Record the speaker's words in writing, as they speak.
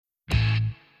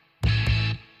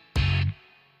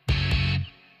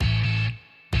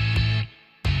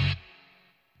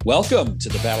Welcome to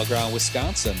the Battleground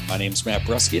Wisconsin. My name is Matt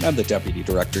Brusky, and I'm the Deputy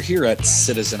Director here at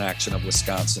Citizen Action of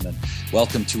Wisconsin. And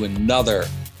welcome to another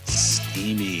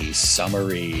steamy,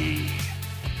 summery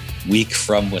week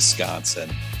from Wisconsin.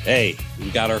 Hey, we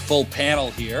got our full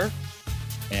panel here,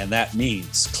 and that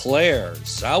means Claire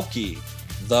Zauke,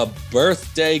 the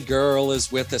birthday girl,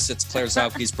 is with us. It's Claire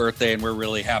Zauke's birthday, and we're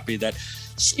really happy that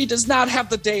she does not have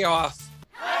the day off.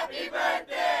 Happy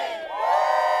birthday!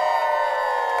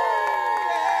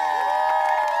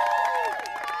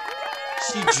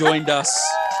 She joined us.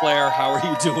 Claire, how are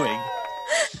you doing?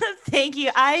 Thank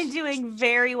you. I'm doing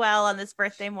very well on this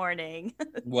birthday morning.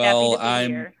 Well,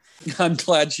 I'm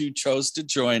glad you chose to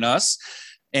join us.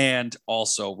 And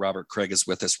also, Robert Craig is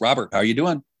with us. Robert, how are you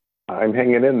doing? I'm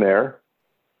hanging in there.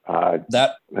 And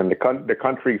the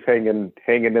country's hanging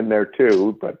in there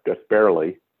too, but just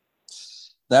barely.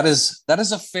 That is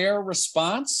a fair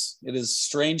response. It is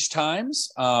strange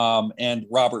times. And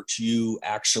Robert, you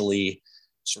actually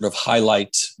sort of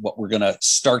highlight what we're going to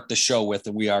start the show with.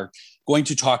 And we are going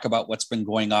to talk about what's been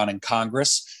going on in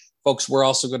Congress. Folks, we're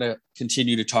also going to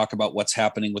continue to talk about what's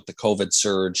happening with the COVID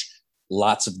surge.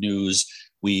 Lots of news.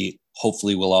 We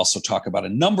hopefully will also talk about a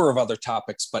number of other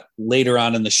topics, but later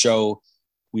on in the show,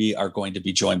 we are going to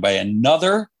be joined by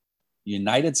another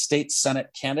United States Senate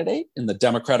candidate in the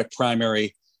Democratic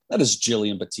primary. That is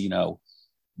Jillian Bettino.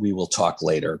 We will talk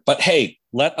later. But hey,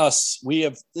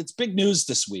 it's big news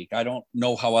this week. I don't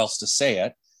know how else to say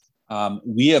it.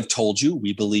 We have told you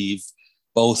we believe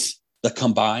both the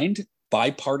combined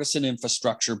bipartisan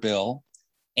infrastructure bill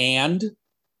and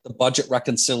the budget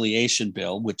reconciliation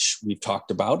bill, which we've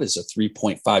talked about, is a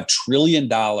 $3.5 trillion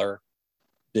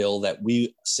bill that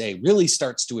we say really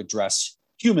starts to address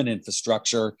human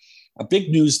infrastructure. A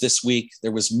big news this week,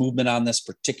 there was movement on this,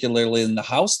 particularly in the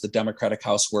House, the Democratic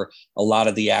House, where a lot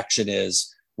of the action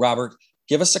is. Robert,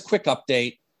 give us a quick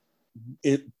update.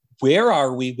 Where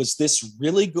are we? Was this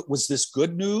really good? Was this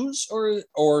good news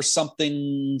or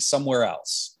something somewhere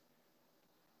else?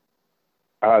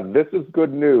 This is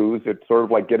good news. It's sort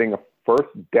of like getting a first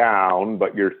down,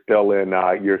 but you're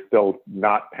still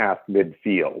not past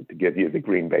midfield, to give you the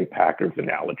Green Bay Packers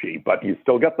analogy. But you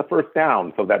still got the first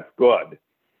down, so that's good.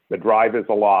 The drive is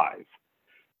alive.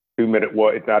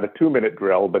 It's not a 2-minute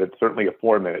drill, but it's certainly a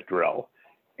 4-minute drill.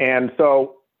 And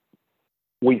so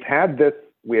we have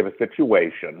a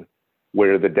situation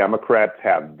where the Democrats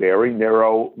have very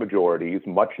narrow majorities,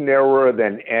 much narrower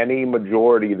than any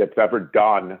majority that's ever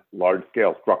done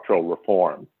large-scale structural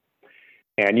reform.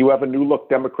 And you have a new look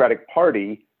Democratic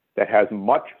Party that has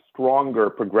much stronger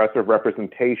progressive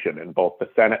representation in both the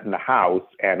Senate and the House,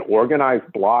 and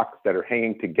organized blocs that are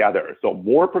hanging together. So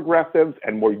more progressives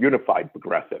and more unified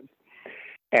progressives.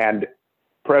 And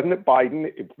President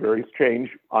Biden, it's very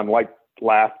changed, unlike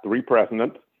last 3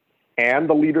 presidents, and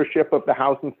the leadership of the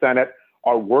House and Senate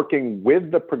are working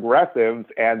with the progressives,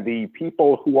 and the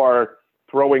people who are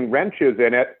throwing wrenches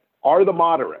in it are the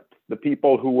moderates, the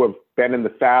people who have been in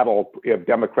the saddle of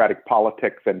Democratic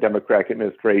politics and Democratic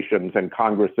administrations and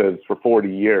Congresses for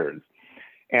 40 years.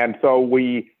 And so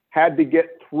we had to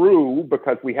get through,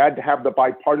 because we had to have the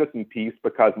bipartisan piece,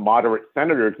 because moderate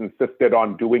senators insisted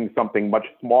on doing something much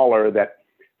smaller that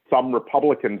some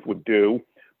Republicans would do.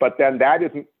 But then that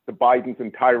isn't Biden's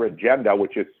entire agenda,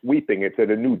 which is sweeping. It's at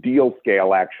a New Deal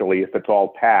scale, actually, if it's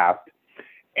all passed.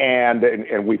 And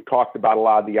we've talked about a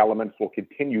lot of the elements we'll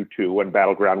continue to in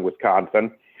Battleground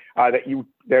Wisconsin,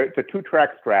 it's a 2-track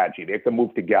strategy. They have to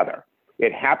move together.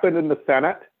 It happened in the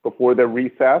Senate before the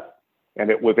recess, and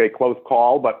it was a close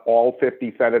call, but all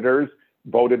 50 senators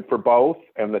voted for both,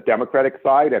 and the Democratic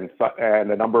side, and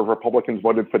a number of Republicans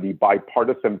voted for the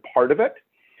bipartisan part of it.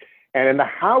 And in the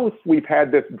House, we've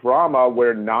had this drama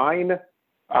where 9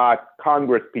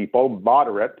 Congress people,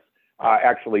 moderates,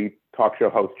 actually talk show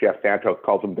host Jeff Santos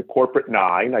calls them the corporate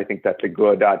 9. I think that's a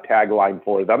good tagline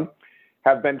for them,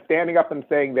 have been standing up and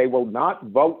saying they will not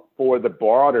vote for the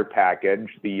broader package,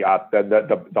 the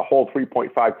whole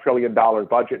 $3.5 trillion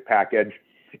budget package,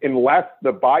 unless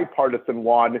the bipartisan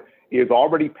one is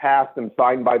already passed and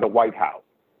signed by the White House,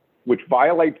 which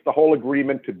violates the whole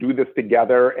agreement to do this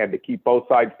together and to keep both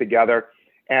sides together.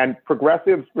 And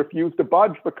progressives refuse to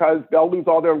budge because they'll lose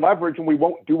all their leverage, and we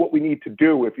won't do what we need to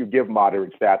do if you give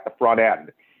moderates that at the front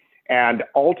end. And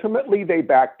ultimately, they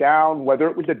backed down, whether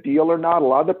it was a deal or not. A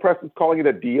lot of the press is calling it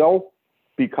a deal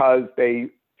because they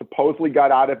supposedly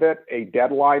got out of it a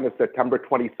deadline of September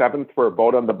 27th for a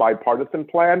vote on the bipartisan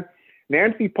plan.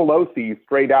 Nancy Pelosi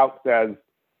straight out says,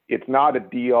 it's not a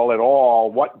deal at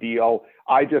all. What deal?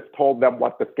 I just told them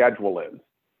what the schedule is.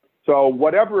 So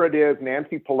whatever it is,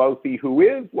 Nancy Pelosi, who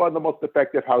is one of the most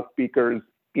effective House speakers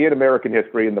in American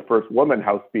history and the first woman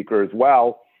House Speaker as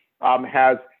well,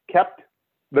 has kept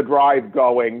the drive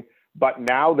going. But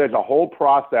now there's a whole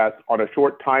process on a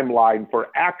short timeline for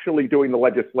actually doing the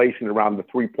legislation around the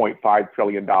 $3.5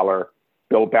 trillion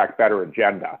Build Back Better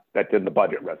agenda that's in the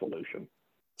budget resolution.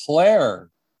 Claire,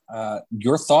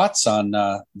 your thoughts on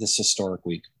this historic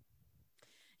week?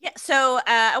 Yeah, so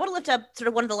I want to lift up sort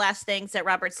of one of the last things that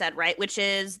Robert said, right, which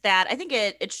is that I think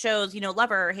it shows,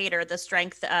 lover or hater, the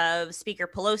strength of Speaker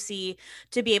Pelosi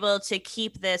to be able to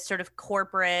keep this sort of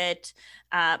corporate,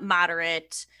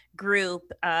 moderate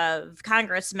group of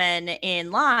congressmen in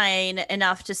line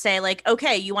enough to say, like,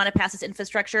 okay, you want to pass this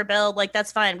infrastructure bill? Like,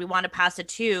 that's fine. We want to pass it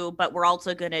too, but we're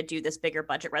also going to do this bigger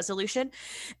budget resolution.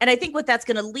 And I think what that's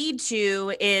going to lead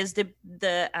to is the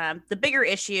bigger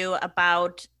issue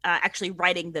about actually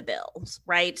writing the bills,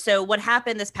 right? So what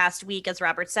happened this past week, as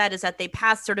Robert said, is that they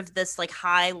passed sort of this like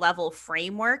high level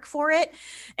framework for it.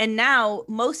 And now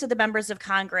most of the members of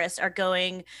Congress are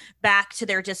going back to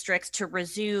their districts to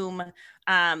resume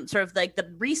sort of like the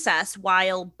recess,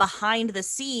 while behind the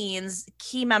scenes,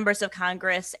 key members of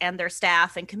Congress and their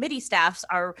staff and committee staffs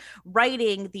are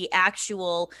writing the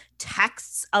actual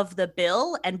texts of the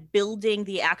bill and building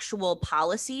the actual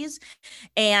policies.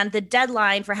 And the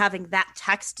deadline for having that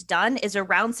text done is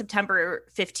around September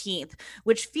 15th,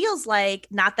 which feels like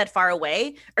not that far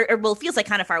away, or well, feels like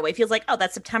kind of far away. It feels like, oh,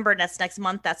 that's September, that's next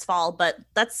month, that's fall, but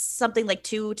that's something like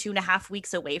 2.5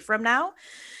 weeks away from now.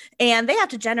 And they have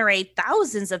to generate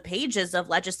thousands of pages of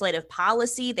legislative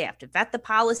policy. They have to vet the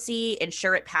policy,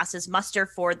 ensure it passes muster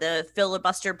for the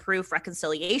filibuster-proof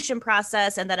reconciliation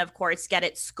process, and then, of course, get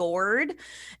it scored,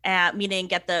 meaning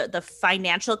get the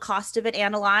financial cost of it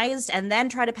analyzed, and then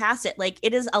try to pass it. Like,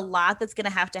 it is a lot that's going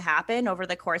to have to happen over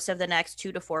the course of the next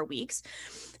 2 to 4 weeks.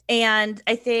 And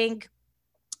I think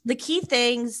the key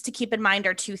things to keep in mind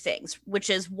are two things,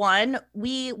 which is one,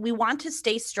 we want to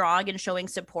stay strong in showing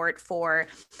support for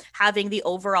having the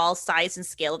overall size and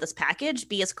scale of this package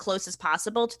be as close as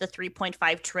possible to the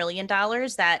 $3.5 trillion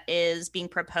that is being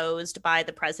proposed by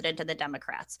the president and the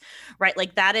Democrats, right?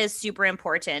 Like, that is super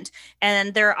important.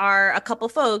 And there are a couple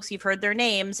folks, you've heard their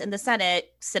names in the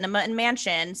Senate, Sinema and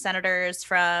Manchin, senators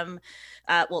from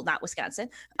not Wisconsin,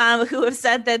 who have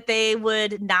said that they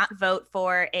would not vote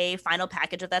for a final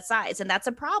package of that size. And that's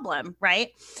a problem,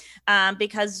 right?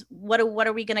 Because what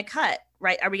are we going to cut,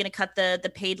 right? Are we going to cut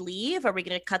the paid leave? Are we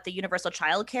going to cut the universal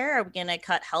child care? Are we going to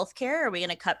cut healthcare? Are we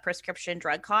going to cut prescription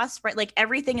drug costs, right? Like,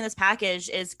 everything in this package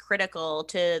is critical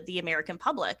to the American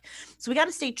public. So we got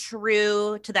to stay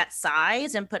true to that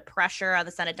size and put pressure on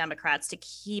the Senate Democrats to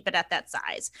keep it at that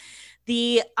size.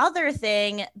 The other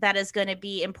thing that is going to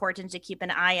be important to keep an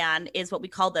eye on is what we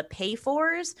call the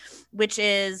pay-fors, which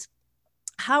is,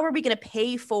 how are we going to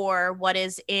pay for what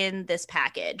is in this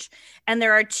package? And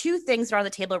there are two things that are on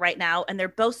the table right now, and they're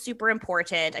both super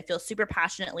important. I feel super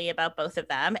passionately about both of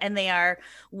them. And they are,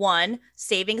 one,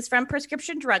 savings from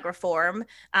prescription drug reform,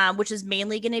 which is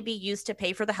mainly going to be used to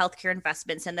pay for the healthcare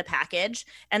investments in the package.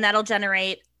 And that'll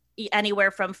generate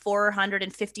anywhere from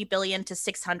 $450 billion to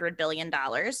 $600 billion.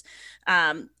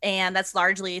 And that's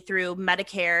largely through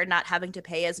Medicare not having to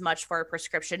pay as much for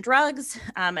prescription drugs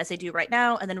as they do right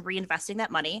now, and then reinvesting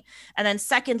that money. And then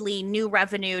secondly, new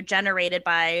revenue generated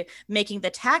by making the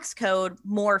tax code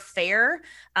more fair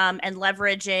and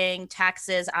leveraging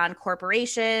taxes on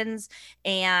corporations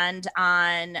and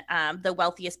on the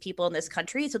wealthiest people in this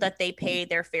country so that they pay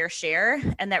their fair share.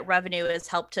 And that revenue has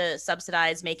helped to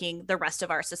subsidize making the rest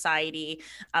of our society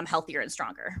healthier and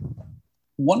stronger.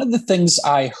 One of the things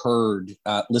I heard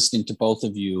listening to both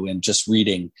of you and just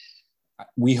reading,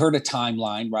 we heard a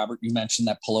timeline. Robert, you mentioned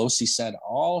that Pelosi said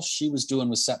all she was doing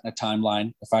was setting a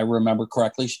timeline. If I remember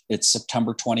correctly, it's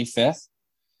September 25th.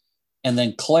 And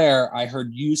then Claire, I heard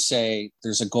you say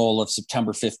there's a goal of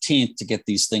September 15th to get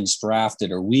these things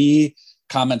drafted.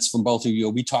 Comments from both of you,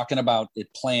 are we talking about it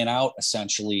playing out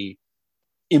essentially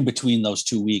in between those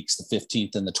 2 weeks, the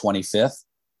 15th and the 25th?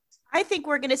 I think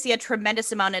we're going to see a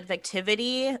tremendous amount of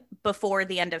activity before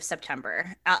the end of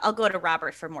September. I'll go to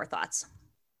Robert for more thoughts.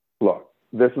 Look,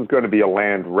 this is going to be a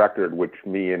land record, which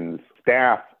means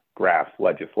staff drafts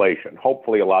legislation.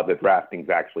 Hopefully a lot of the drafting's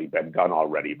actually been done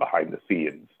already behind the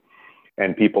scenes.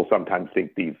 And people sometimes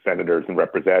think these senators and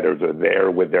representatives are there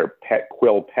with their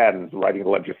quill pens writing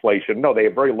legislation. No, they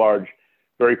have very large,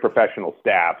 very professional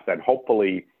staffs, and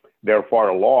hopefully they're far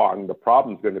along. The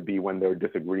problem's going to be when there are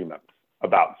disagreements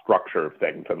about structure of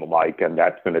things and the like, and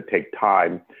that's going to take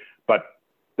time. But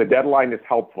the deadline is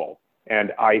helpful.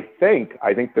 And I think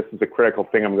this is a critical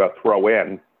thing I'm going to throw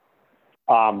in.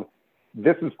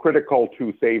 This is critical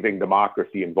to saving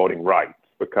democracy and voting rights,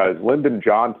 because Lyndon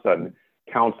Johnson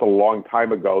council a long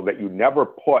time ago that you never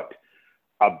put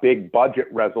a big budget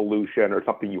resolution or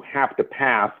something you have to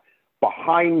pass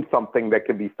behind something that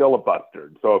can be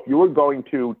filibustered. So if you were going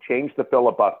to change the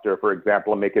filibuster, for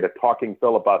example, and make it a talking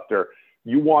filibuster,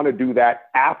 you want to do that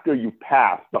after you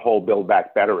pass the whole Build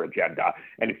Back Better agenda.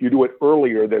 And if you do it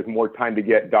earlier, there's more time to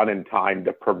get done in time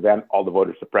to prevent all the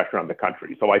voter suppression on the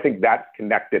country. So I think that's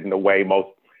connected in a way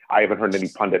I haven't heard any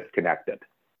pundits connected.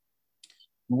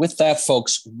 With that,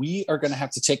 folks, we are going to have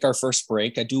to take our first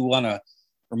break. I do want to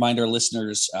remind our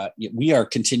listeners, we are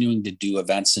continuing to do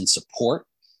events in support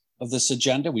of this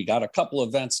agenda. We got a couple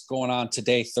events going on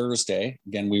today, Thursday.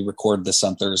 Again, we record this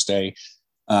on Thursday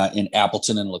in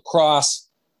Appleton and La Crosse.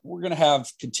 We're going to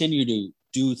continue to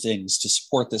do things to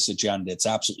support this agenda. It's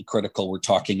absolutely critical. We're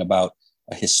talking about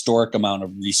a historic amount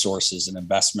of resources and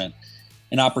investment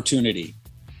and opportunity.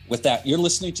 With that, you're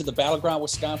listening to the Battleground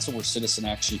Wisconsin. We're Citizen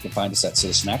Action. You can find us at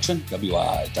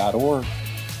citizenactionwi.org.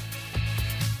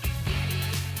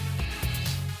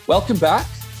 Welcome back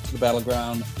to the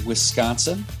Battleground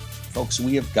Wisconsin. Folks,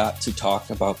 we have got to talk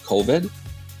about COVID.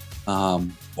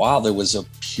 There was a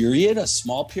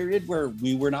small period where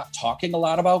we were not talking a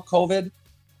lot about COVID.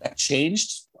 That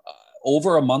changed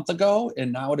over a month ago,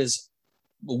 and now it is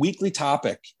a weekly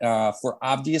topic for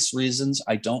obvious reasons.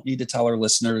 I don't need to tell our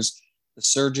listeners the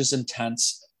surge is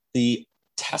intense. The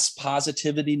test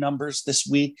positivity numbers this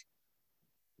week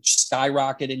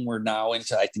skyrocketing. We're now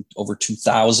into, I think, over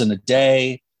 2,000 a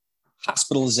day.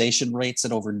 Hospitalization rates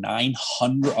at over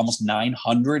 900, almost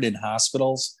 900 in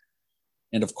hospitals.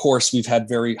 And of course, we've had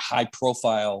very high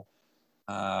profile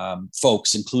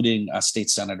folks, including State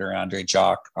Senator Andre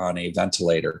Jacques on a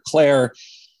ventilator. Claire,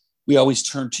 we always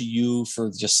turn to you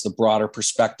for just the broader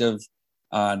perspective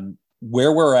on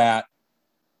where we're at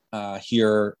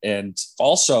here, and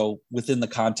also within the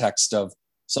context of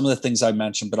some of the things I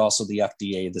mentioned, but also the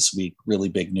FDA this week, really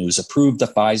big news, approved the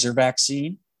Pfizer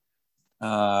vaccine.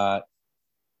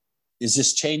 Is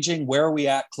this changing? Where are we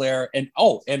at, Claire? And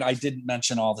I didn't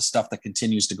mention all the stuff that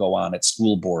continues to go on at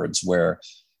school boards where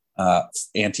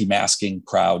anti-masking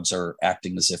crowds are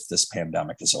acting as if this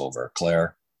pandemic is over.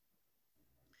 Claire?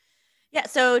 Yeah,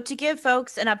 so to give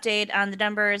folks an update on the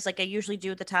numbers, like I usually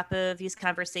do at the top of these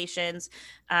conversations,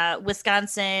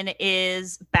 Wisconsin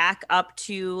is back up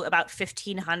to about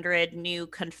 1,500 new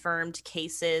confirmed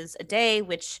cases a day,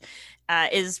 which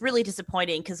is really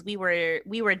disappointing because we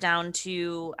were down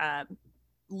to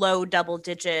low double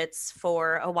digits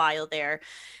for a while there.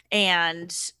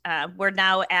 And we're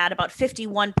now at about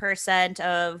 51%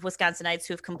 of Wisconsinites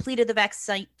who have completed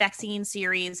the vaccine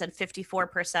series and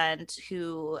 54%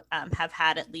 who have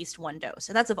had at least one dose.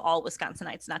 And that's of all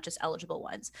Wisconsinites, not just eligible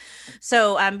ones.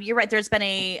 So you're right. There's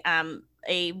been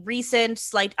a recent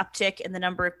slight uptick in the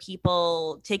number of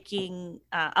people taking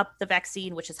up the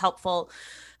vaccine, which is helpful.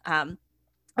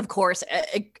 Of course,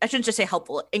 I shouldn't just say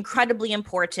helpful, incredibly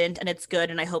important, and it's good.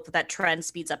 And I hope that trend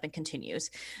speeds up and continues.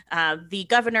 The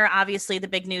governor, obviously, the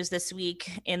big news this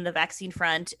week in the vaccine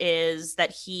front is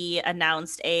that he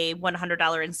announced a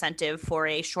 $100 incentive for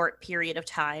a short period of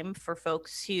time for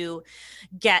folks who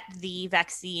get the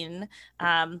vaccine.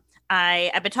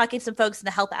 I've been talking to some folks in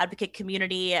the health advocate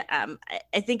community.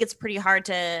 I think it's pretty hard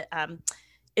to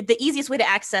the easiest way to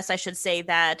access, I should say,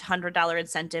 that $100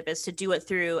 incentive is to do it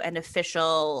through an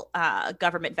official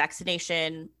government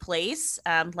vaccination place,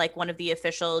 like one of the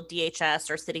official DHS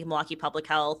or City of Milwaukee Public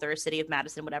Health or City of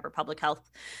Madison, whatever public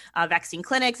health vaccine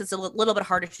clinics. It's a little bit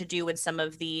harder to do in some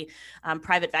of the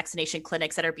private vaccination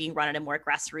clinics that are being run at a more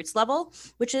grassroots level,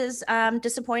 which is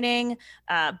disappointing.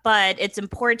 But it's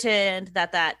important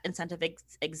that that incentive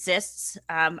exists.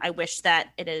 I wish that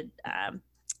it had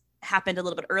happened a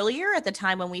little bit earlier at the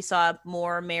time when we saw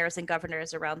more mayors and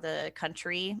governors around the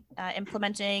country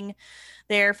implementing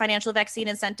their financial vaccine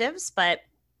incentives, but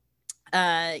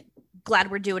glad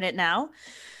we're doing it now.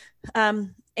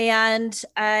 And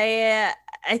I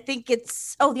think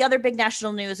the other big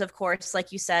national news, of course,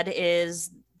 like you said, is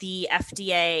the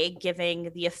FDA giving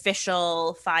the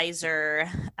official Pfizer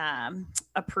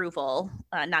approval,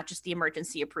 not just the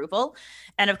emergency approval.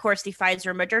 And of course, the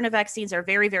Pfizer and Moderna vaccines are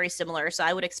very, very similar. So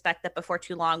I would expect that before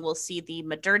too long, we'll see the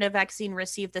Moderna vaccine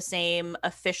receive the same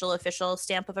official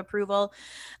stamp of approval.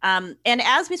 And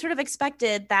as we sort of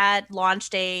expected, that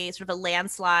launched a sort of a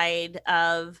landslide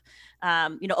of,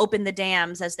 open the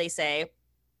dams, as they say,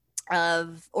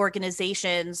 of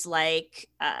organizations like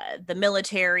the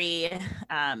military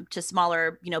to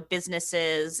smaller,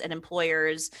 businesses and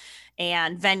employers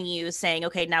and venues saying,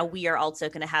 okay, now we are also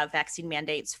going to have vaccine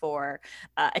mandates for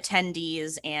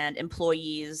attendees and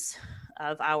employees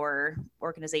of our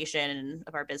organization and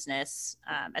of our business,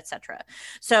 et cetera.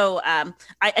 So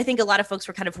I think a lot of folks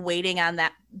were kind of waiting on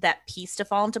that piece to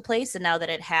fall into place. And now that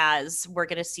it has, we're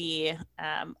going to see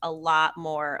a lot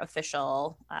more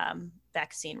official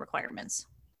vaccine requirements.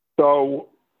 So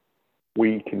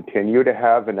we continue to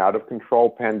have an out of control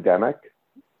pandemic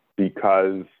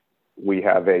because we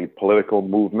have a political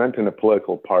movement and a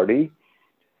political party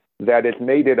that has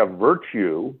made it a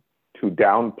virtue to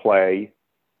downplay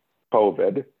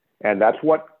COVID. And that's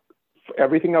what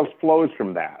everything else flows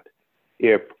from that.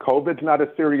 If COVID's not a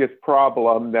serious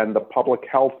problem, then the public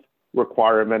health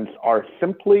requirements are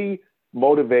simply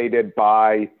motivated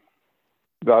by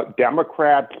the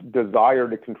Democrats' desire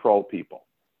to control people.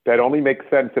 That only makes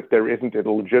sense if there isn't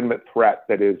a legitimate threat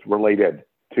that is related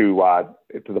to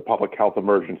the public health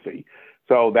emergency.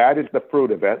 So that is the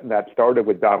fruit of it, and that started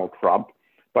with Donald Trump.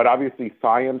 But obviously,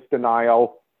 science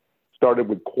denial started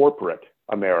with corporate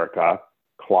America,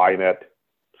 climate,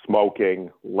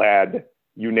 smoking, lead,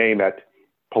 you name it,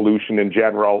 pollution in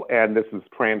general, and this is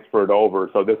transferred over.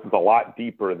 So this is a lot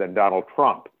deeper than Donald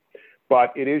Trump.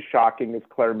 But it is shocking, as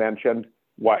Claire mentioned,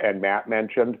 and Matt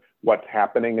mentioned, what's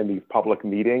happening in these public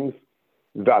meetings,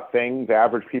 the things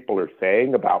average people are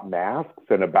saying about masks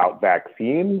and about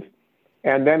vaccines.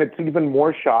 And then it's even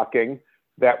more shocking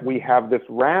that we have this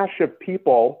rash of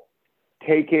people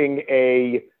taking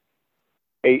a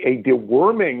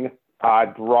deworming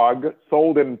drug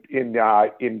sold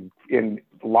in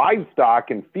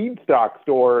livestock and feedstock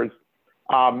stores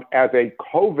as a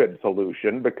COVID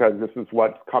solution, because this is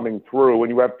what's coming through.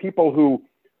 And you have people who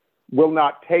will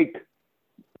not take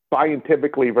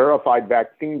scientifically verified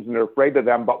vaccines and are afraid of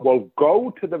them, but will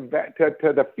go to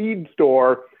the feed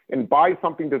store and buy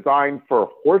something designed for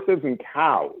horses and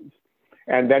cows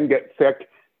and then get sick.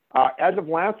 As of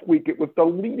last week, it was the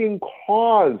leading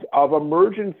cause of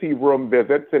emergency room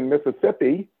visits in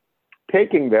Mississippi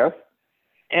taking this.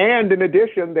 And in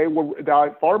addition,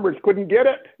 the farmers couldn't get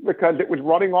it because it was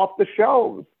running off the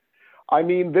shelves. I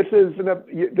mean, this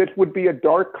would be a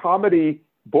dark comedy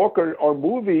book or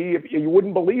movie if you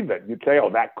wouldn't believe it. You'd say, oh,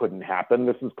 that couldn't happen.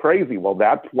 This is crazy. Well,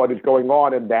 that's what is going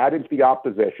on. And that is the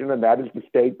opposition. And that is the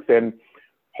stakes in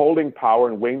holding power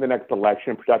and winning the next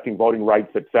election, protecting voting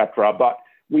rights, et cetera. But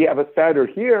we have a senator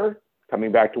here,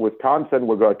 coming back to Wisconsin.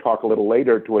 We're going to talk a little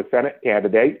later to a Senate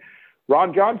candidate,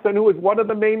 Ron Johnson, who is one of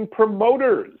the main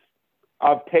promoters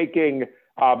of taking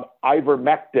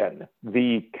ivermectin,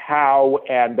 the cow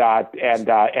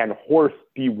and horse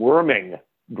deworming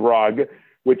drug,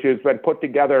 which has been put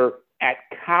together at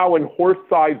cow and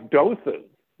horse-sized doses.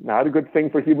 Not a good thing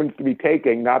for humans to be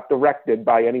taking, not directed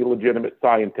by any legitimate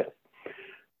scientist.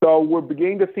 So we're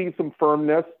beginning to see some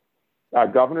firmness.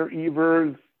 Governor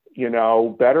Evers,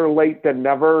 better late than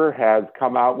never, has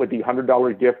come out with the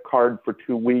 $100 gift card for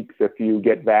 2 weeks if you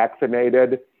get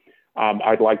vaccinated.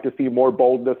 I'd like to see more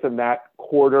boldness in that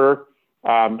quarter.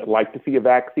 I'd like to see a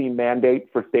vaccine mandate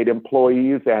for state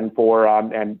employees and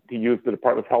and to use the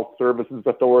Department of Health Services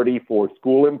Authority for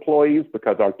school employees,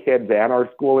 because our kids and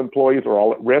our school employees are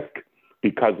all at risk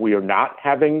because we are not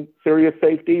having serious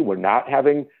safety. We're not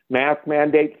having mask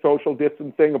mandates, social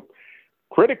distancing,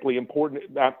 critically important,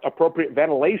 appropriate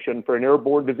ventilation for an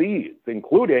airborne disease,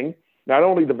 including not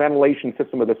only the ventilation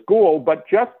system of the school, but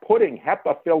just putting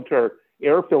HEPA filter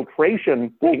air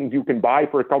filtration things you can buy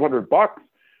for a couple $100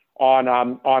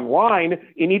 online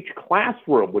in each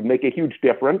classroom would make a huge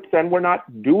difference. And we're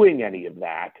not doing any of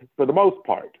that for the most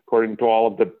part, according to all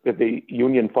of the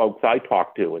union folks I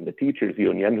talked to and the teachers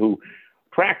union who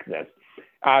track this.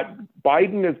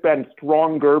 Biden has been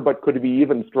stronger, but could be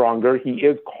even stronger. He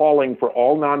is calling for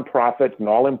all nonprofits and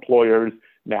all employers,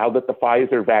 now that the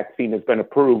Pfizer vaccine has been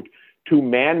approved, to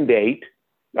mandate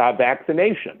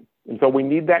vaccination. And so we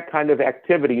need that kind of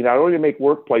activity, not only to make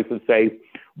workplaces safe,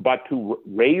 but to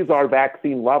raise our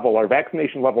vaccine level. Our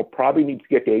vaccination level probably needs to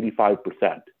get to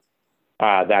 85%.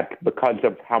 That because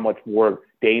of how much more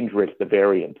dangerous the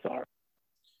variants are.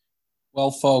 Well,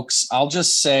 folks, I'll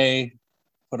just say,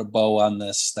 put a bow on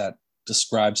this that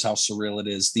describes how surreal it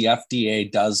is. The FDA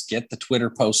does get the Twitter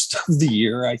post of the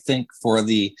year, I think, for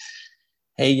the,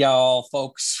 hey, y'all,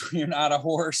 folks, you're not a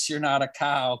horse, you're not a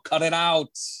cow, cut it out.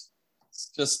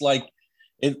 It's just like,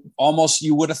 it almost,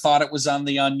 you would have thought it was on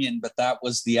The Onion, but that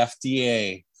was the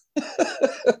FDA.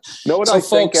 Know what So, I folks,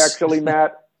 think, actually,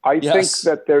 Matt? I yes. think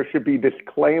that there should be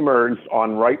disclaimers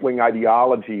on right-wing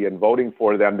ideology and voting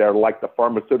for them. They're like the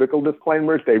pharmaceutical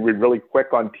disclaimers. They read really quick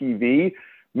on TV.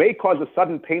 May cause a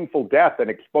sudden painful death and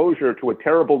exposure to a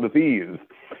terrible disease.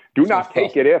 Do not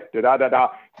take it if, da-da-da-da.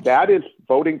 That is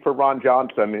voting for Ron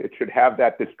Johnson. It should have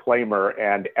that disclaimer.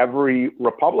 And every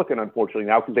Republican, unfortunately,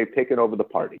 now, because they've taken over the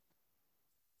party.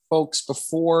 folks,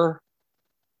 before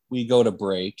we go to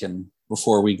break and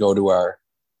before we go to our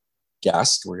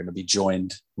guest, we're going to be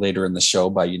joined later in the show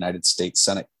by United States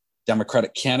Senate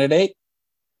Democratic candidate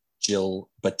Jill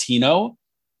Bettino.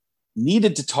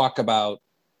 Needed to talk about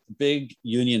the big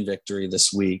union victory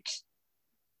this week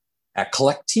at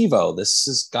Collectivo. This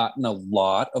has gotten a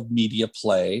lot of media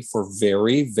play for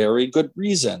very, very good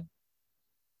reason.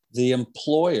 The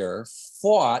employer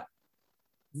fought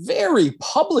very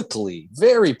publicly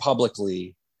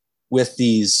with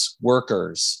these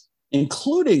workers,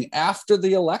 including after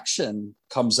the election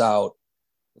comes out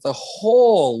with a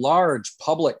whole large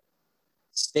public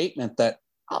statement that,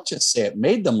 I'll just say, it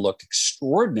made them look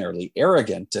extraordinarily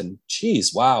arrogant. And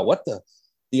geez, wow, what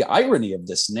the irony of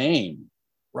this name.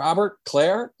 Robert,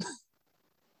 Claire,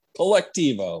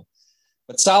 Collectivo.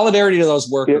 But solidarity to those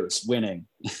workers winning.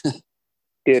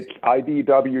 It's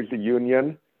IBEW's the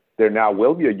union. There now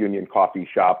will be a union coffee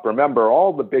shop. Remember,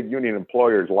 all the big union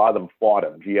employers, a lot of them fought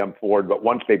them, GM, Ford, but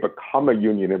once they become a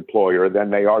union employer,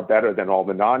 then they are better than all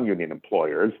the non-union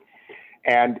employers.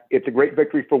 And it's a great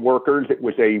victory for workers. It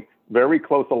was a very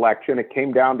close election. It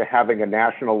came down to having a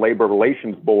National Labor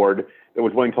Relations Board that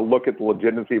was willing to look at the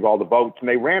legitimacy of all the votes, and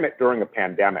they ran it during a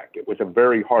pandemic. It was a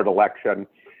very hard election,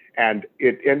 and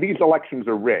these elections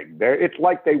are rigged. It's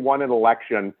like they won an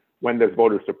election when there's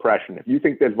voter suppression. If you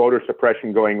think there's voter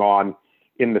suppression going on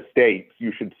in the states,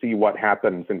 you should see what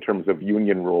happens in terms of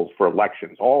union rules for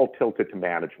elections, all tilted to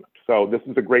management. So this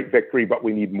is a great victory, but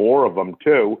we need more of them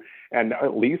too. And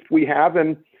at least we have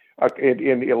in at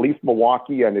least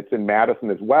Milwaukee, and it's in Madison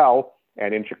as well,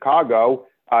 and in Chicago,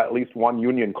 at least one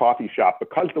union coffee shop,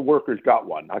 because the workers got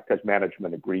one, not because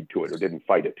management agreed to it or didn't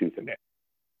fight it tooth and nail.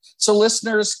 So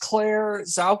listeners, Claire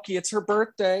Zauke, it's her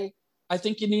birthday. I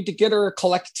think you need to get her a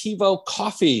Collectivo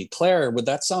coffee. Claire, would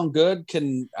that sound good?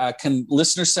 Can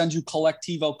listeners send you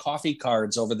Collectivo coffee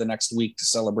cards over the next week to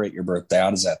celebrate your birthday? How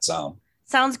does that sound?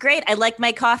 Sounds great. I like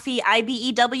my coffee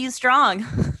IBEW strong.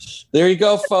 There you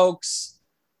go, folks.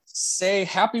 Say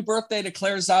happy birthday to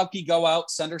Claire Zauke. Go out,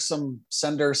 send her some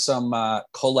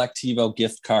Collectivo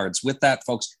gift cards. With that,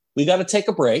 folks, we got to take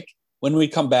a break. When we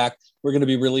come back, we're going to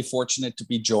be really fortunate to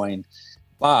be joined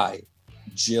by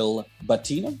Jill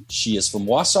Bettino. She is from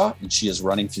Wausau, and she is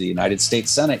running for the United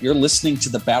States Senate. You're listening to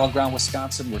the Battleground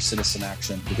Wisconsin. We're Citizen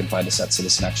Action. You can find us at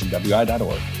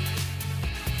citizenactionwi.org.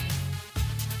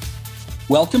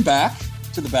 Welcome back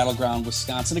to the Battleground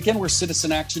Wisconsin. Again, we're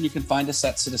Citizen Action. You can find us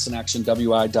at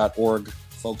citizenactionwi.org.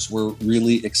 Folks, we're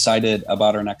really excited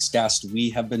about our next guest. We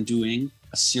have been doing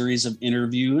a series of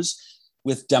interviews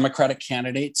with Democratic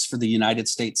candidates for the United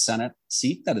States Senate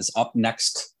seat that is up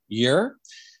next year.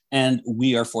 And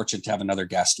we are fortunate to have another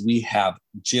guest. We have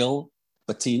Jill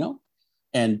Bettino.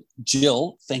 And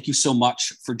Jill, thank you so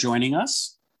much for joining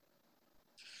us.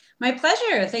 My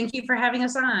pleasure. Thank you for having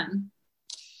us on.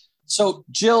 So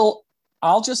Jill,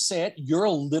 I'll just say it, you're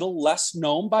a little less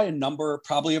known by a number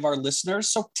probably of our listeners.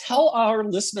 So tell our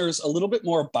listeners a little bit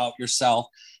more about yourself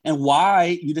and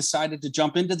why you decided to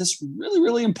jump into this really,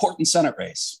 really important Senate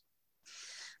race.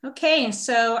 Okay,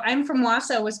 so I'm from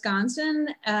Wausau, Wisconsin,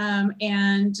 and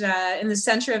in the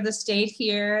center of the state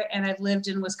here, and I've lived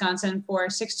in Wisconsin for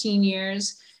 16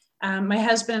 years. My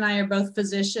husband and I are both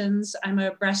physicians. I'm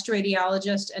a breast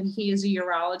radiologist, and he is a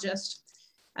urologist.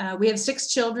 We have 6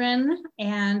 children,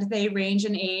 and they range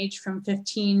in age from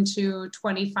 15 to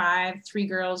 25, 3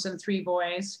 girls and 3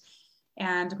 boys.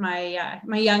 And my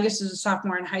youngest is a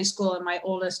sophomore in high school, and my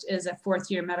oldest is a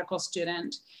 4th-year medical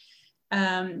student.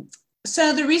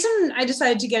 So the reason I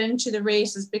decided to get into the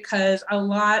race is because a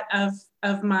lot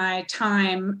of my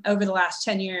time over the last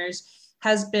 10 years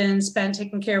has been spent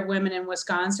taking care of women in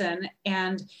Wisconsin.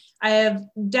 And I have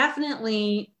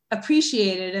definitely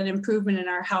appreciated an improvement in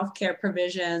our healthcare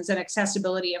provisions and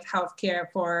accessibility of healthcare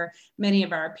for many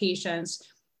of our patients.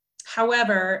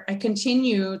 However, I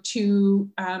continue to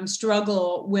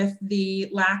struggle with the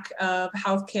lack of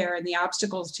healthcare and the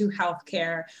obstacles to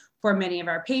healthcare for many of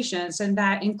our patients, and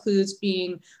that includes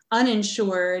being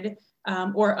uninsured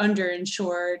or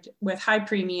underinsured with high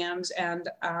premiums and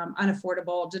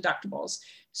unaffordable deductibles.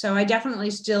 So I definitely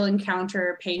still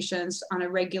encounter patients on a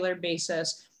regular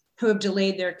basis who have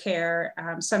delayed their care,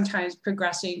 sometimes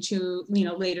progressing to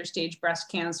later stage breast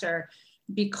cancer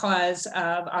because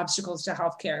of obstacles to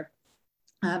healthcare.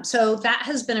 So that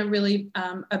has been a really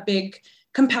a big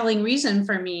compelling reason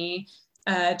for me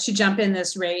to jump in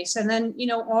this race. And then,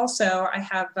 also I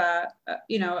have,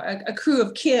 a crew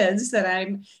of kids that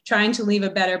I'm trying to leave a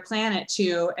better planet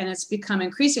to. And it's become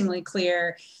increasingly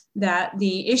clear that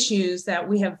the issues that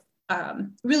we have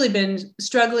really been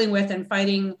struggling with and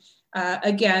fighting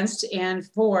against and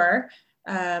for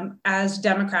as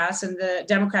Democrats, and the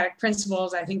democratic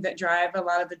principles, I think, that drive a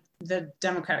lot of the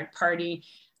Democratic Party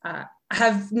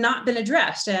have not been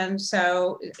addressed. And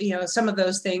so, some of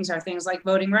those things are things like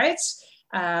voting rights,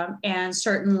 and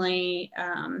certainly,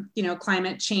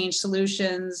 climate change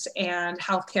solutions and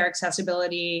healthcare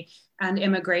accessibility and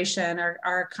immigration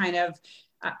are kind of,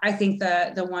 I think,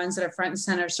 the ones that are front and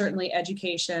center. Certainly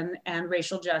education and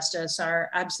racial justice are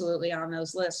absolutely on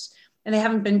those lists, and they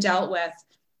haven't been dealt with.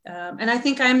 And I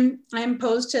think I'm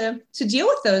posed to deal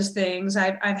with those things.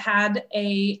 I've had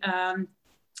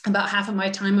about half of my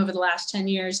time over the last 10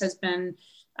 years has been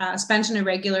spent in a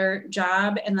regular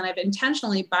job, and then I've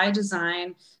intentionally, by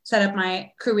design, set up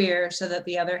my career so that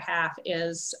the other half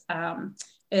is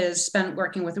spent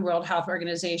working with the World Health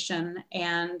Organization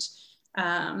and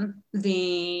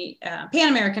the Pan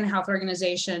American Health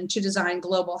Organization to design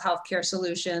global healthcare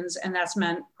solutions. And that's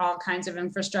meant all kinds of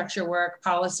infrastructure work,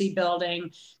 policy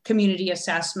building, community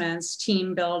assessments,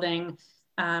 team building,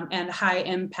 and high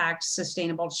impact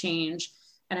sustainable change.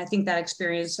 And I think that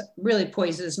experience really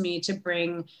poises me to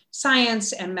bring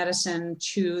science and medicine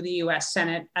to the US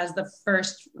Senate as the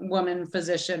first woman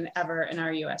physician ever in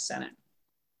our US Senate.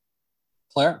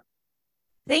 Claire?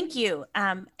 Thank you.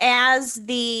 As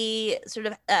the sort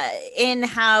of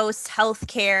in-house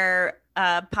healthcare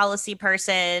policy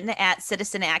person at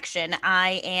Citizen Action,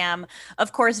 I am,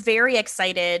 of course, very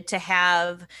excited to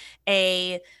have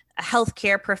a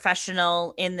healthcare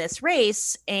professional in this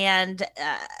race, and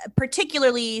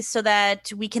particularly so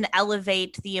that we can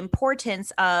elevate the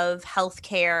importance of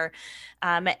healthcare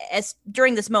as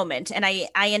during this moment. And I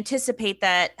anticipate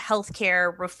that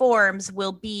healthcare reforms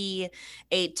will be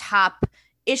a top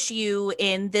issue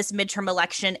in this midterm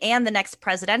election and the next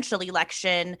presidential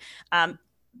election,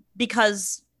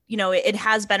 because it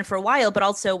has been for a while, but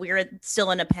also we're still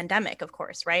in a pandemic, of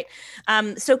course, right?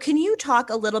 So can you talk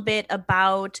a little bit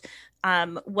about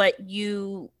what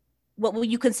will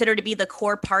you consider to be the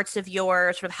core parts of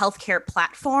your sort of healthcare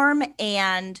platform,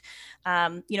 and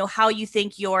how you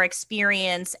think your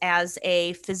experience as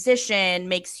a physician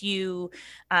makes you,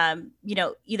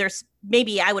 either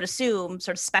maybe I would assume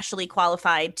sort of specially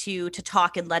qualified to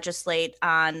talk and legislate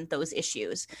on those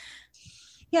issues?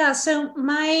 Yeah, so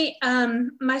my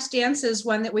stance is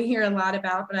one that we hear a lot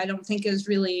about, but I don't think is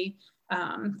really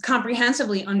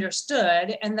comprehensively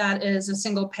understood, and that is a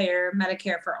single payer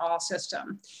Medicare for all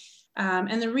system.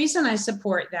 And the reason I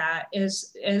support that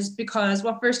is because,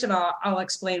 well, first of all, I'll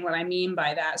explain what I mean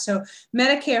by that. So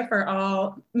Medicare for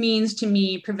all means to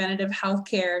me preventative health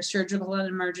care, surgical and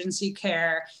emergency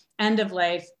care, end of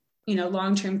life,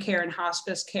 long-term care and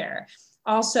hospice care.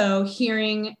 Also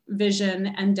hearing, vision,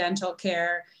 and dental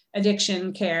care,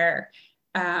 addiction care.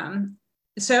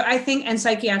 So I think, and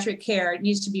psychiatric care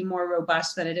needs to be more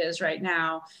robust than it is right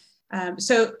now.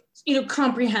 So,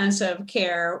 comprehensive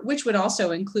care, which would also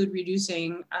include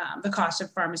reducing the cost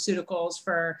of pharmaceuticals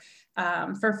for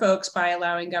folks by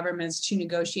allowing governments to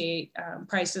negotiate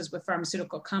prices with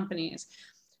pharmaceutical companies.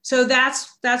 So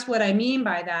that's what I mean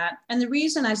by that. And the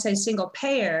reason I say single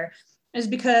payer is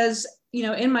because,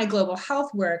 in my global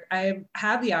health work, I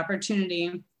have the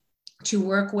opportunity to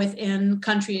work within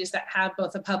countries that have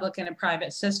both a public and a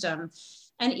private system.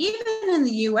 And even in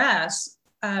the US,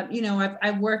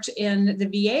 I've worked in the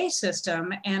VA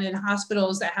system and in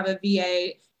hospitals that have a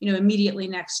VA, immediately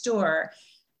next door.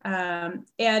 And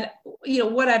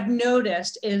what I've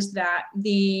noticed is that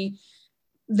the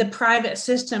private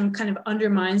system kind of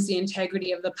undermines the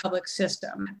integrity of the public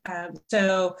system.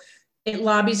 So it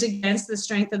lobbies against the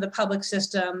strength of the public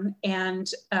system,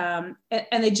 and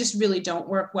they just really don't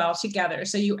work well together.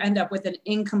 So you end up with an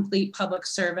incomplete public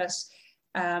service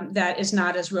that is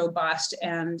not as robust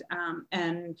and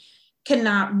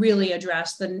cannot really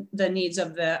address the needs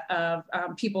of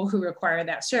people who require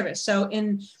that service. So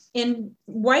in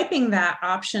wiping that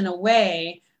option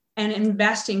away and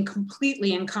investing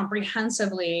completely and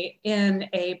comprehensively in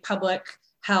a public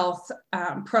health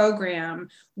program,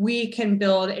 we can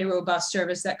build a robust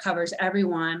service that covers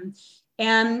everyone.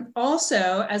 And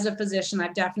also, as a physician,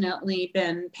 I've definitely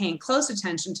been paying close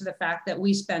attention to the fact that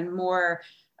we spend more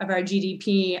of our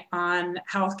GDP on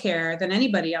healthcare than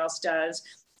anybody else does,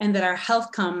 and that our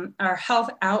health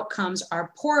outcomes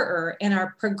are poorer and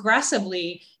are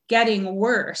progressively getting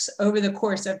worse over the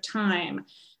course of time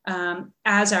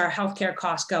as our healthcare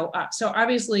costs go up. So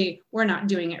obviously, we're not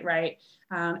doing it right.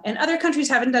 And other countries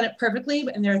haven't done it perfectly,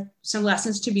 and there are some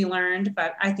lessons to be learned,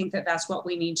 but I think that that's what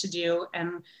we need to do.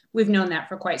 And we've known that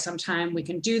for quite some time. We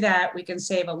can do that. We can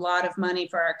save a lot of money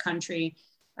for our country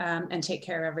and take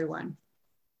care of everyone.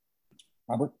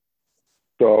 Robert?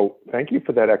 So thank you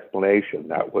for that explanation.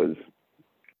 That was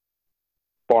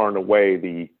far and away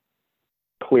the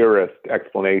clearest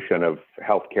explanation of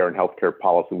healthcare and healthcare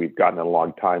policy we've gotten in a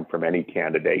long time from any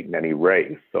candidate in any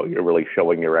race. So you're really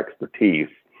showing your expertise.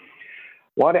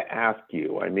 I want to ask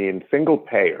you, I mean, single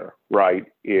payer, right,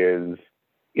 it's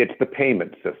the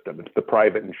payment system. It's the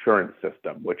private insurance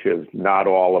system, which is not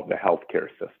all of the healthcare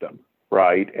system,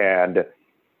 right? And,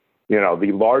 you know,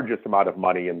 the largest amount of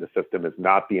money in the system is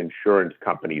not the insurance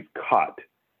companies' cut.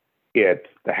 It's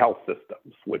the health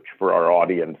systems, which for our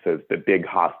audience is the big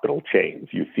hospital chains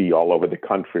you see all over the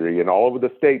country and all over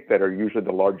the state that are usually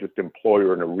the largest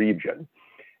employer in a region.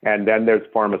 And then there's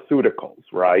pharmaceuticals,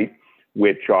 right,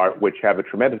 which have a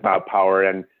tremendous amount of power,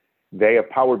 and they have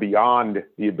power beyond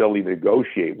the ability to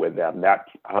negotiate with them. That's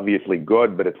obviously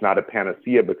good, but it's not a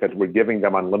panacea because we're giving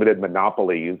them unlimited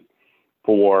monopolies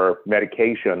for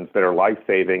medications that are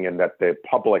life-saving and that the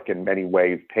public in many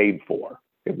ways paid for,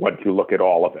 once you look at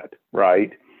all of it,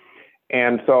 right?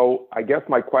 And so I guess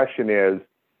my question is,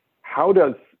 how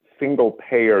does single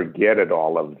payer get at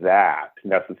all of that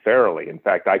necessarily? In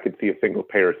fact, I could see a single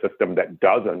payer system that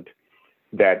doesn't,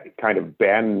 that kind of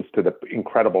bends to the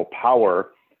incredible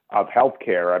power of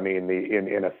healthcare. I mean,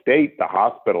 in a state, the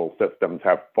hospital systems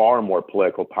have far more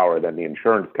political power than the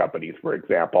insurance companies, for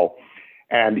example.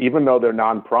 And even though they're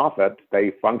nonprofits,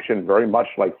 they function very much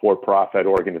like for-profit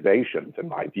organizations, in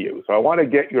my view. So I want to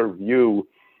get your view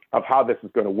of how this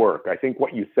is going to work. I think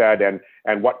what you said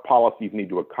and what policies need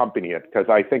to accompany it, because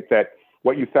I think that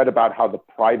what you said about how the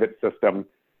private system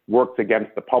works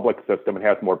against the public system and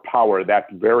has more power,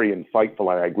 that's very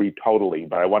insightful, and I agree totally.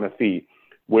 But I want to see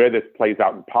where this plays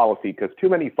out in policy, because too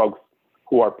many folks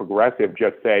who are progressive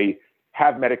just say,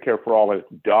 have Medicare for all and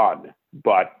it's done.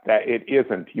 But that it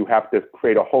isn't. You have to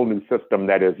create a whole new system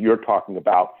that, as you're talking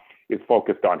about, is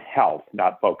focused on health,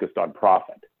 not focused on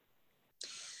profit.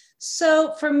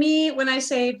 So for me, when I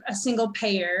say a single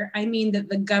payer, I mean that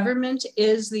the government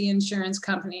is the insurance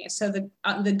company. So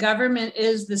the government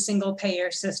is the single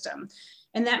payer system.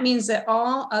 And that means that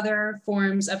all other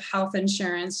forms of health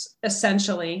insurance,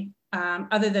 essentially,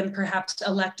 other than perhaps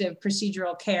elective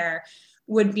procedural care,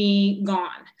 would be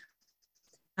gone.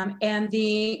 And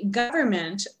the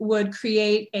government would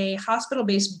create a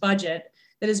hospital-based budget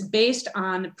that is based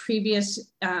on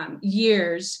previous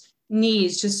years'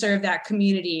 needs to serve that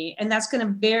community. And that's going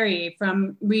to vary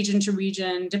from region to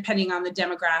region, depending on the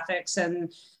demographics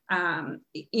and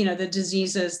the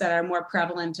diseases that are more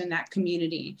prevalent in that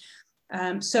community.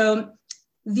 So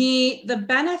the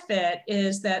benefit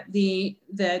is that the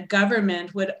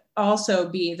government would also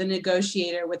be the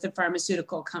negotiator with the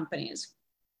pharmaceutical companies.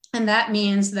 And that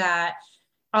means that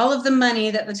all of the money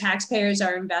that the taxpayers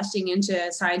are investing into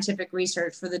scientific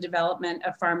research for the development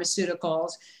of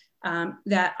pharmaceuticals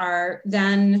that are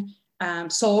then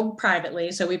sold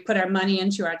privately. So we put our money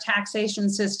into our taxation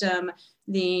system.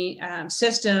 The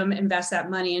system invests that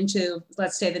money into,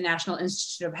 let's say, the National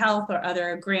Institute of Health or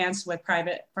other grants with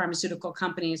private pharmaceutical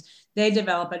companies. They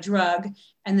develop a drug,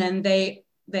 and then they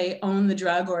own the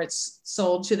drug, or it's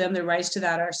sold to them. The rights to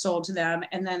that are sold to them,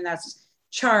 and then that's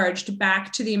charged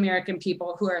back to the American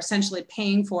people, who are essentially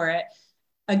paying for it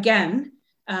again,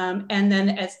 and then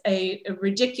as a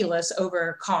ridiculous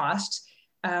over cost.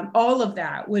 All of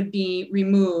that would be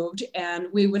removed, and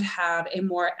we would have a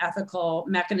more ethical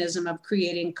mechanism of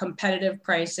creating competitive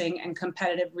pricing and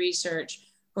competitive research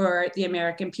for the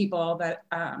American people that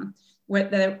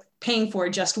they're paying for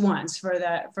just once for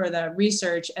the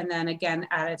research, and then again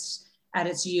at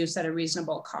its use at a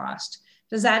reasonable cost.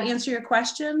 Does that answer your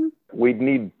question? We'd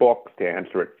need books to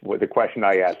answer it with the question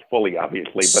I asked fully,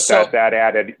 obviously, but that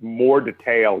added more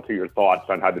detail to your thoughts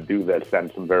on how to do this, and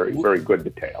some very, very good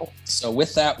detail. So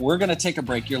with that, we're going to take a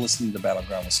break. You're listening to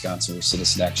Battleground Wisconsin, or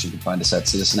Citizen Action. You can find us at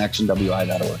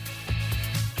citizenactionwi.org.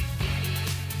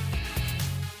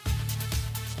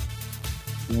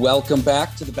 Welcome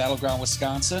back to the Battleground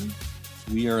Wisconsin.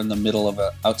 We are in the middle of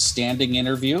an outstanding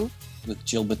interview with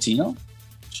Jill Bettino.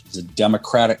 She's a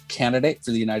Democratic candidate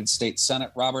for the United States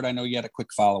Senate. Robert, I know you had a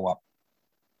quick follow-up.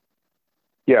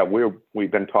 Yeah,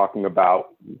 we've been talking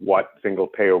about what single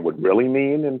payer would really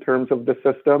mean in terms of the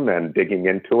system and digging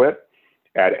into it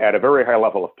at a very high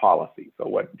level of policy. So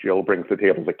what Jill brings to the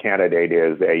table as a candidate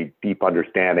is a deep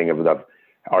understanding of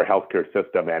our healthcare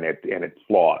system and its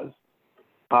flaws.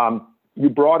 You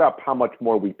brought up how much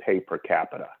more we pay per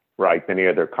capita, right, than any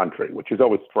other country, which is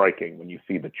always striking when you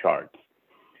see the charts.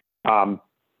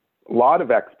 A lot of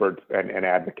experts and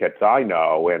advocates I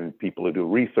know, and people who do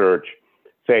research,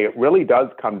 say it really does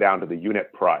come down to the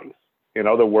unit price. In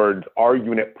other words, our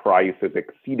unit price is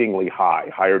exceedingly high,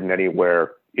 higher than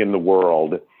anywhere in the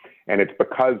world. And it's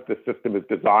because the system is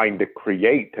designed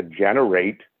to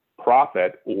generate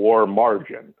profit or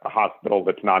margin. A hospital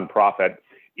that's nonprofit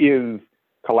is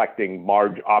collecting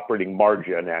operating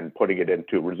margin and putting it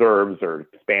into reserves or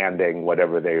expanding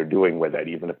whatever they are doing with it,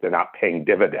 even if they're not paying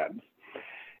dividends.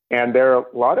 And there are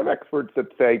a lot of experts that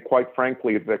say, quite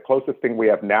frankly, the closest thing we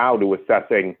have now to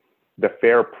assessing the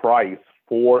fair price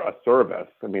for a service,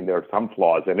 I mean, there are some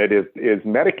flaws in it, is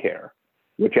Medicare,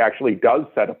 which actually does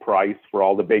set a price for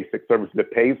all the basic services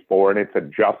it pays for, and it's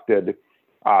adjusted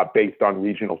based on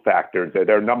regional factors.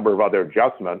 There are a number of other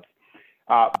adjustments,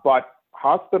 but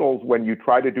hospitals, when you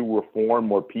try to do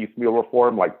reform or piecemeal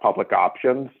reform, like public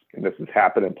options, and this has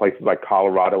happened in places like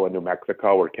Colorado and New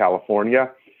Mexico or California,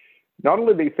 not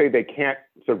only do they say they can't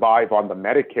survive on the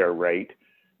Medicare rate,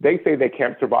 they say they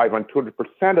can't survive on 200%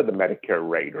 of the Medicare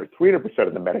rate or 300%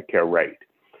 of the Medicare rate.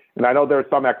 And I know there are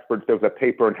some experts, there was a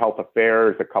paper in Health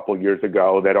Affairs a couple of years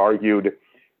ago that argued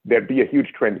there'd be a huge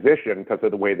transition because of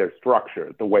the way they're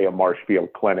structured, the way a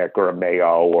Marshfield Clinic or a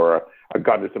Mayo or a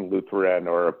Gunderson Lutheran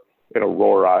or an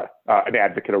Aurora, an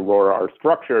Advocate Aurora are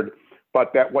structured,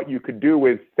 but that what you could do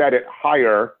is set it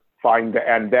higher,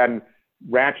 and then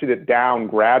ratchet it down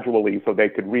gradually so they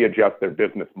could readjust their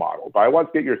business model. But I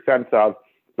want to get your sense of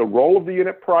the role of the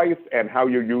unit price and how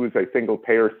you use a single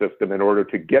payer system in order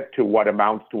to get to what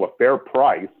amounts to a fair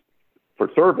price for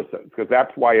services, because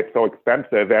that's why it's so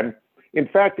expensive. And in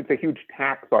fact, it's a huge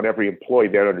tax on every employee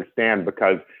there to understand,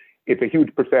 because it's a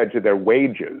huge percentage of their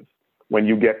wages. When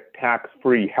you get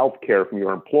tax-free health care from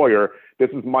your employer, this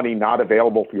is money not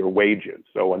available for your wages.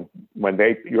 So when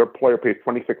your employer pays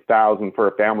 $26,000 for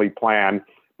a family plan,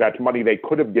 that's money they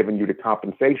could have given you to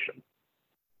compensation.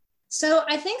 So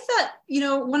I think that,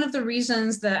 one of the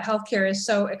reasons that healthcare is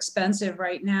so expensive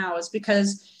right now is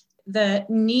because the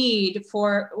need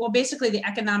for, basically the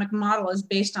economic model is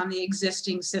based on the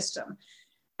existing system.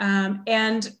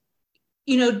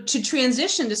 To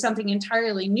transition to something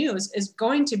entirely new is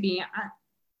going to be,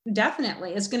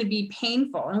 definitely, it's going to be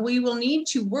painful. And we will need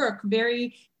to work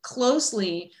very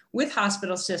closely with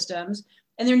hospital systems,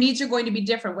 and their needs are going to be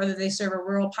different, whether they serve a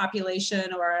rural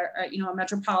population or a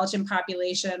metropolitan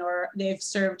population, or they've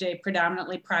served a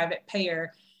predominantly private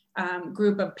payer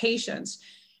group of patients.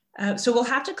 So we'll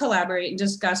have to collaborate and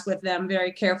discuss with them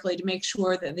very carefully to make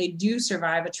sure that they do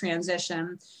survive a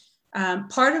transition.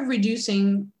 Part of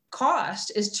reducing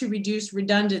cost is to reduce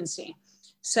redundancy.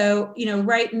 So,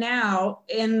 right now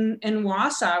in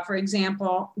Wausau, for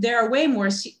example, there are way more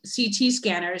CT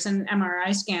scanners and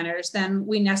MRI scanners than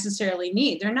we necessarily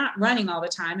need. They're not running all the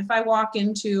time. If I walk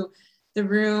into the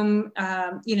room,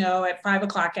 at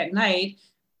 5:00 at night,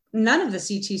 none of the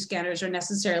CT scanners are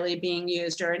necessarily being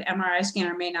used, or an MRI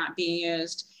scanner may not be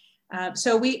used.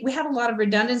 So we have a lot of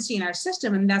redundancy in our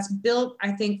system, and that's built,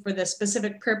 I think, for the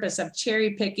specific purpose of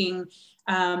cherry picking,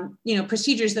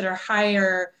 procedures that are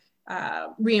higher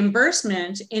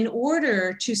reimbursement in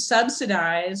order to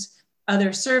subsidize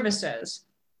other services.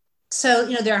 So,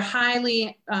 there are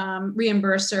highly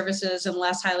reimbursed services and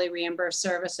less highly reimbursed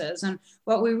services. And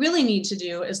what we really need to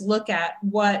do is look at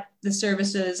what the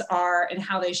services are and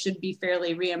how they should be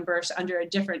fairly reimbursed under a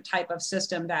different type of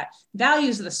system that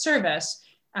values the service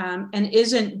and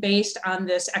isn't based on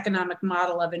this economic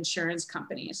model of insurance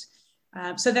companies.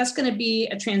 So that's going to be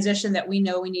a transition that we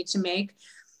know we need to make.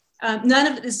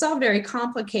 It's all very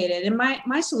complicated. And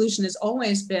my solution has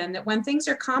always been that when things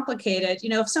are complicated,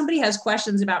 if somebody has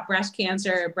questions about breast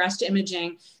cancer or breast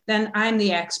imaging, then I'm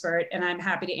the expert and I'm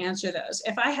happy to answer those.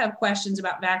 If I have questions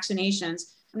about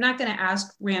vaccinations, I'm not going to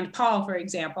ask Rand Paul, for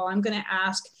example. I'm going to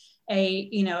ask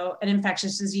an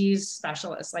infectious disease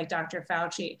specialist like Dr.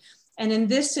 Fauci. And in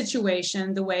this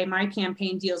situation, the way my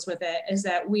campaign deals with it is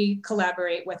that we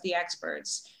collaborate with the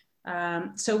experts.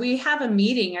 So we have a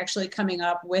meeting actually coming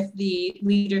up with the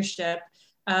leadership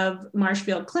of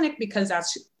Marshfield Clinic, because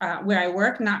that's where I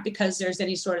work, not because there's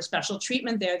any sort of special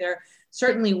treatment there. They're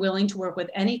certainly willing to work with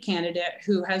any candidate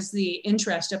who has the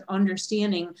interest of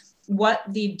understanding what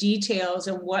the details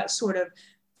and what sort of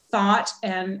thought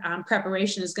and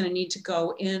preparation is going to need to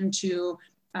go into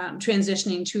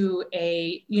transitioning to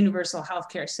a universal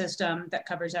healthcare system that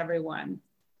covers everyone.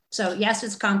 So yes,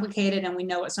 it's complicated and we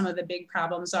know what some of the big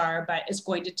problems are, but it's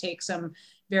going to take some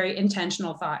very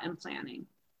intentional thought and planning.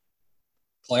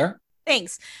 Claire?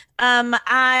 Thanks.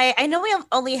 I know we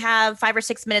only have 5 or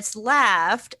 6 minutes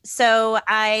left, so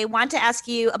I want to ask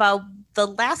you about the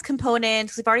last component,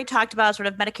 because we've already talked about sort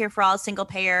of Medicare for all, single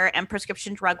payer, and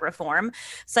prescription drug reform.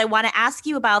 So I want to ask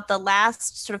you about the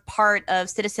last sort of part of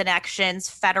Citizen Action's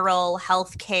federal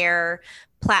healthcare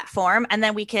platform, and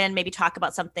then we can maybe talk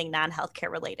about something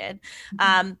non-healthcare related,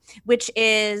 which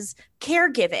is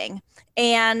caregiving.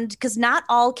 And because not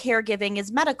all caregiving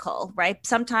is medical, right?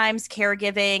 Sometimes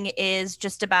caregiving is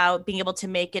just about being able to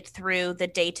make it through the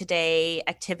day-to-day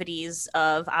activities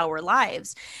of our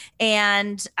lives.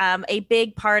 And a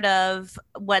big part of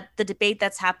what the debate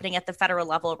that's happening at the federal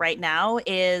level right now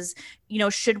is,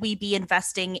 should we be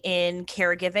investing in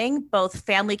caregiving, both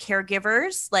family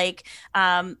caregivers, like,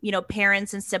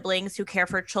 parents and siblings who care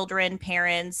for children,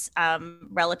 parents,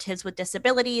 relatives with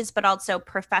disabilities, but also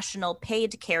professional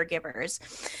paid caregivers.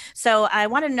 So I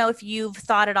want to know if you've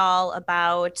thought at all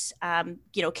about,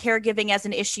 caregiving as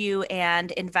an issue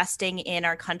and investing in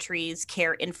our country's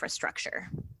care infrastructure.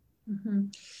 Mm-hmm.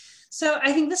 So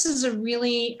I think this is a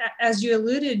really, as you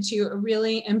alluded to, a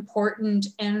really important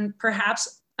and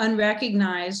perhaps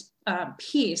unrecognized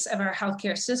piece of our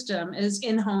healthcare system is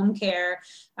in-home care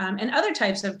and other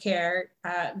types of care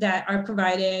that are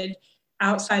provided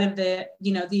outside of the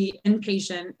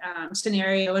inpatient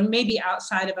scenario and maybe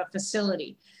outside of a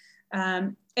facility.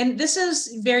 And this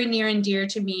is very near and dear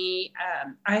to me.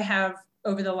 I have,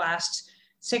 over the last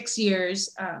 6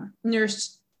 years,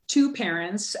 nursed 2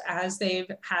 parents as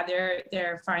they've had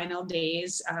their final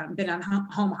days, been on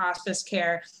home hospice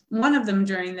care, one of them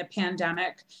during the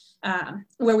pandemic,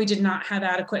 where we did not have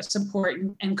adequate support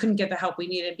and couldn't get the help we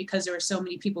needed because there were so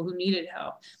many people who needed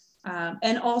help.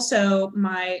 And also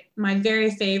my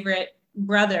very favorite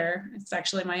brother, it's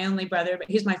actually my only brother, but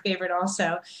he's my favorite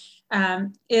also,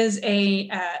 is a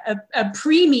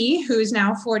preemie who's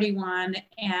now 41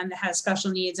 and has special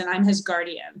needs, and I'm his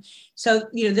guardian. So,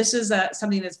 this is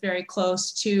something that's very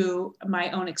close to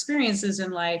my own experiences in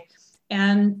life.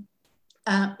 And,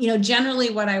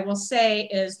 generally what I will say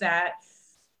is that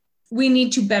we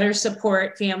need to better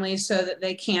support families so that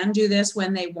they can do this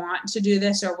when they want to do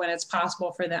this or when it's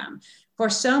possible for them. For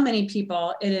so many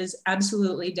people, it is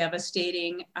absolutely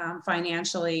devastating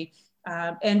financially.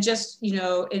 And just,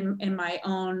 in my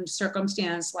own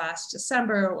circumstance last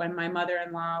December, when my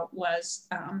mother-in-law was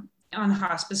on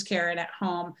hospice care and at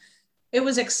home, it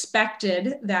was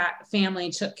expected that family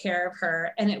took care of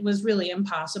her, and it was really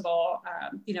impossible.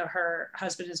 Her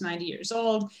husband is 90 years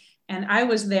old, and I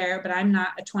was there, but I'm not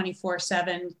a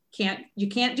 24/7. You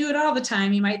can't do it all the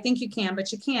time. You might think you can,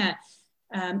 but you can't.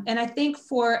 And I think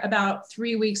for about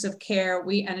 3 weeks of care,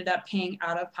 we ended up paying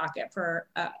out of pocket for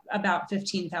about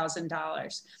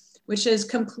 $15,000, which is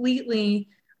completely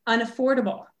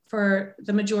unaffordable for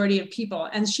the majority of people.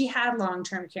 And she had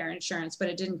long-term care insurance, but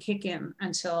it didn't kick in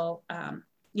until,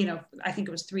 I think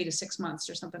it was 3 to 6 months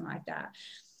or something like that.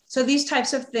 So these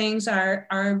types of things are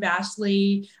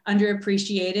vastly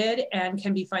underappreciated and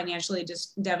can be financially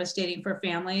just devastating for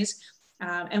families.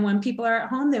 And when people are at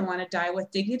home, they want to die with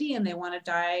dignity, and they want to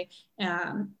die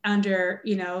under,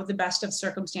 the best of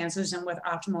circumstances and with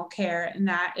optimal care. And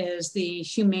that is the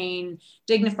humane,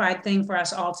 dignified thing for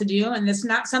us all to do. And it's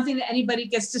not something that anybody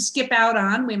gets to skip out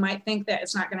on. We might think that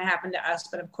it's not going to happen to us,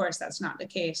 but of course that's not the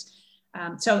case.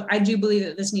 So I do believe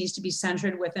that this needs to be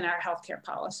centered within our healthcare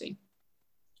policy.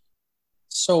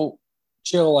 So,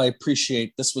 Jill, I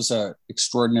appreciate this was a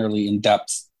extraordinarily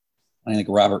in-depth, I think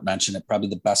Robert mentioned it, probably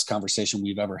the best conversation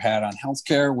we've ever had on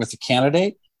healthcare with a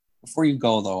candidate. Before you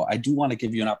go, though, I do want to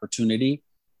give you an opportunity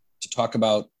to talk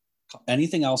about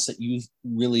anything else that you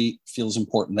really feels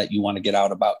important that you want to get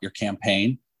out about your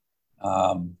campaign.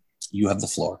 You have the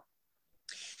floor.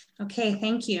 Okay,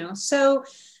 thank you. So,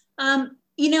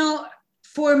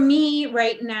 for me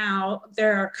right now,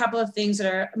 there are a couple of things that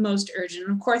are most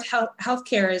urgent. Of course,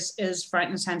 healthcare is front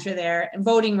and center there, and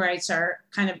voting rights are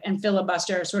and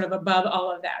filibuster are sort of above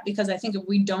all of that, because I think if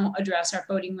we don't address our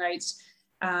voting rights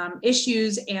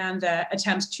issues and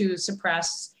attempts to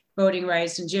suppress voting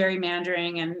rights and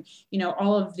gerrymandering and,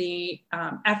 all of the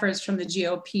efforts from the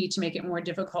GOP to make it more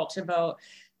difficult to vote,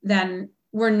 then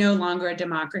we're no longer a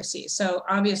democracy. So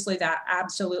obviously that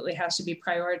absolutely has to be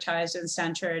prioritized and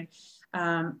centered.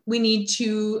 We need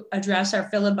to address our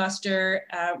filibuster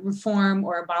reform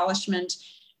or abolishment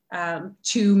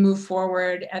to move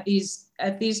forward at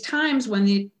these times when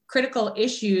the critical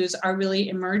issues are really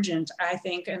emergent, I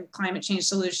think, and climate change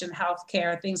solution,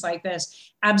 healthcare, things like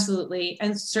this, absolutely,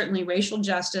 and certainly racial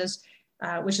justice,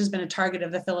 which has been a target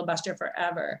of the filibuster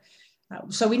forever.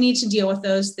 So we need to deal with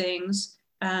those things.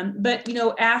 But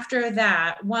after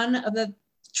that, one of the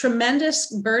tremendous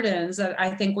burdens that I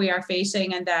think we are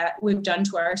facing and that we've done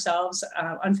to ourselves,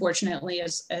 unfortunately,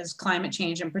 is climate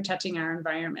change and protecting our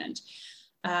environment.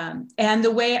 And the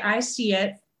way I see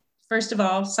it, first of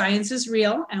all, science is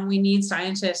real and we need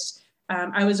scientists.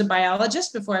 I was a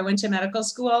biologist before I went to medical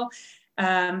school.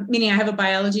 meaning I have a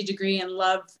biology degree and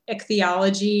love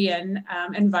ichthyology and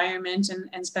environment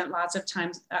and spent lots of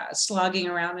time slogging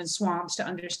around in swamps to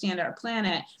understand our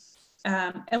planet.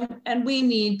 And we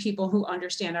need people who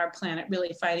understand our planet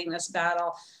really fighting this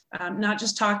battle, not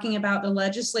just talking about the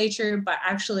legislature, but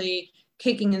actually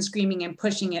kicking and screaming and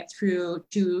pushing it through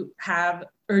to have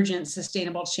urgent,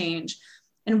 sustainable change.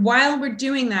 And while we're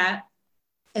doing that,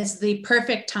 it's the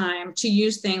perfect time to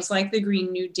use things like the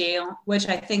Green New Deal, which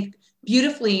I think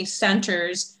beautifully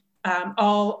centers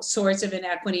all sorts of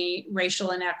inequity,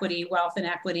 racial inequity, wealth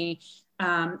inequity,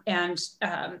 and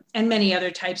many other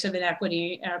types of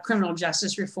inequity, criminal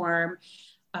justice reform,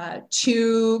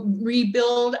 to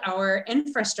rebuild our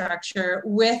infrastructure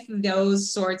with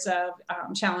those sorts of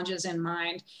challenges in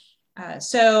mind.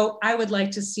 So I would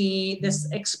like to see this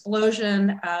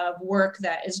explosion of work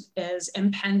that is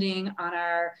impending on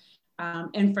our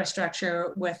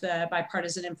infrastructure with a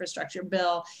bipartisan infrastructure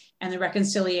bill and the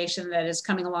reconciliation that is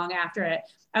coming along after it.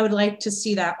 I would like to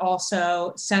see that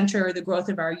also center the growth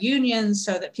of our unions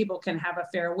so that people can have a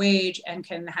fair wage and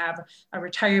can have a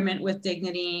retirement with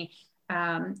dignity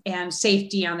and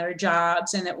safety on their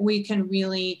jobs, and that we can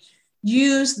really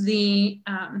use the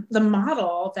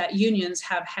model that unions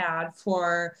have had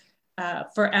for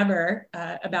forever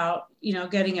about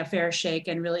getting a fair shake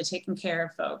and really taking care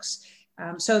of folks.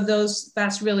 So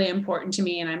that's really important to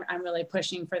me, and I'm really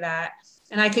pushing for that.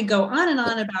 And I could go on and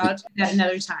on about that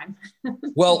another time.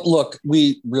 Well, look,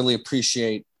 we really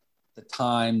appreciate the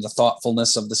time, the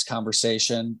thoughtfulness of this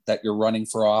conversation, that you're running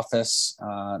for office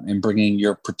and bringing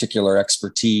your particular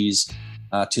expertise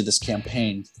to this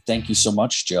campaign. Thank you so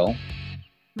much, Jill.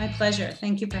 My pleasure.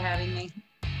 Thank you for having me.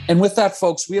 And with that,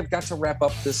 folks, we have got to wrap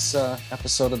up this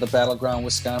episode of the Battleground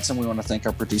Wisconsin. We want to thank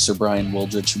our producer, Brian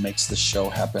Woldridge, who makes this show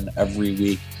happen every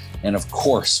week. And of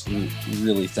course, we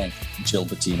really thank Jill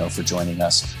Bettino for joining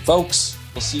us. Folks,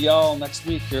 we'll see y'all next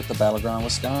week here at the Battleground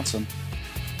Wisconsin.